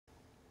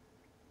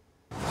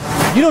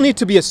You don't need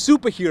to be a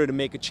superhero to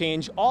make a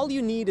change. All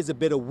you need is a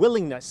bit of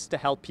willingness to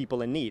help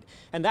people in need.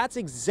 And that's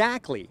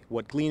exactly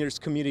what Gleaners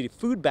Community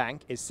Food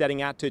Bank is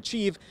setting out to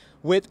achieve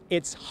with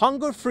its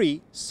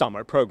hunger-free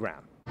summer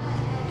program.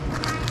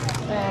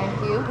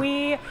 Thank you.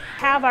 We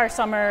have our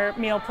summer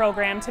meal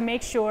program to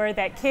make sure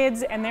that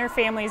kids and their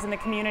families in the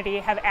community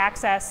have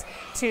access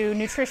to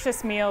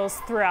nutritious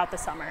meals throughout the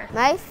summer.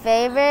 My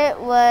favorite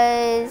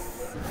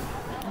was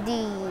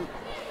the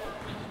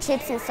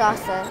chips and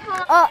salsa.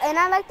 Oh, and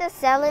I like the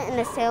salad and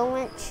the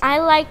sandwich. I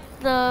like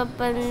the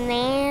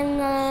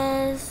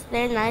bananas.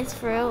 They're nice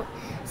fruit.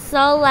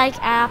 So like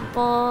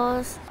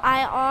apples.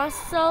 I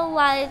also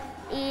like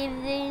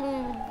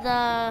eating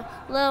the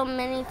little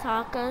mini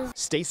tacos.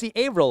 Stacy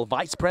Averill,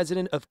 Vice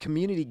President of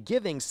Community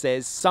Giving,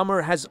 says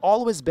summer has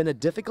always been a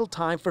difficult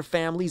time for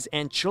families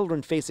and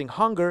children facing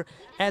hunger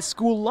as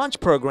school lunch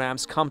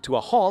programs come to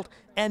a halt,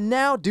 and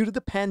now due to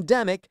the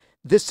pandemic,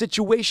 this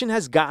situation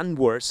has gotten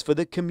worse for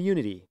the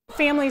community.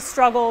 Families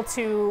struggle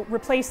to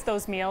replace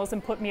those meals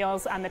and put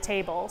meals on the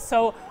table.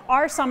 So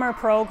our summer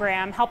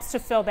program helps to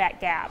fill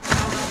that gap.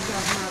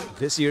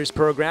 This year's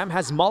program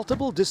has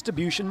multiple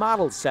distribution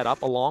models set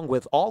up along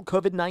with all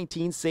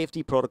COVID-19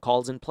 safety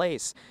protocols in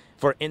place.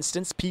 For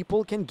instance,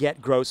 people can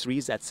get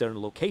groceries at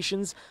certain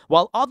locations,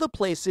 while other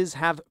places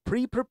have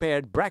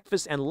pre-prepared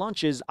breakfast and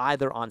lunches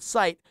either on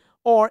site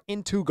or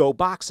in to-go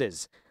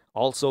boxes.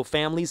 Also,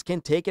 families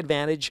can take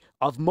advantage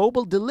of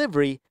mobile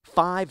delivery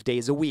 5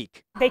 days a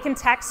week. They can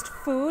text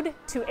food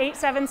to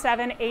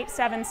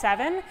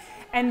 877-877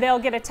 and they'll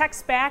get a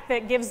text back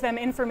that gives them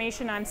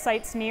information on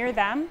sites near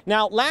them.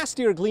 Now, last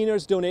year,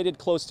 Gleaners donated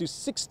close to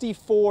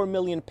 64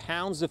 million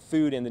pounds of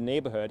food in the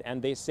neighborhood,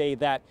 and they say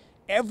that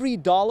every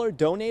dollar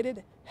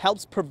donated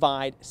helps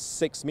provide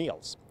 6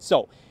 meals.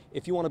 So,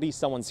 if you want to be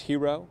someone's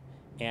hero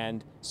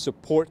and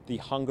support the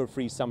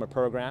Hunger-Free Summer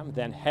program,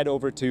 then head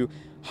over to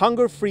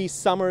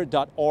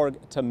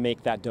hungerfreesummer.org to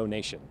make that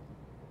donation.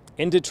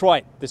 In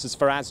Detroit, this is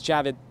Faraz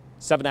Javid,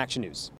 7 Action News.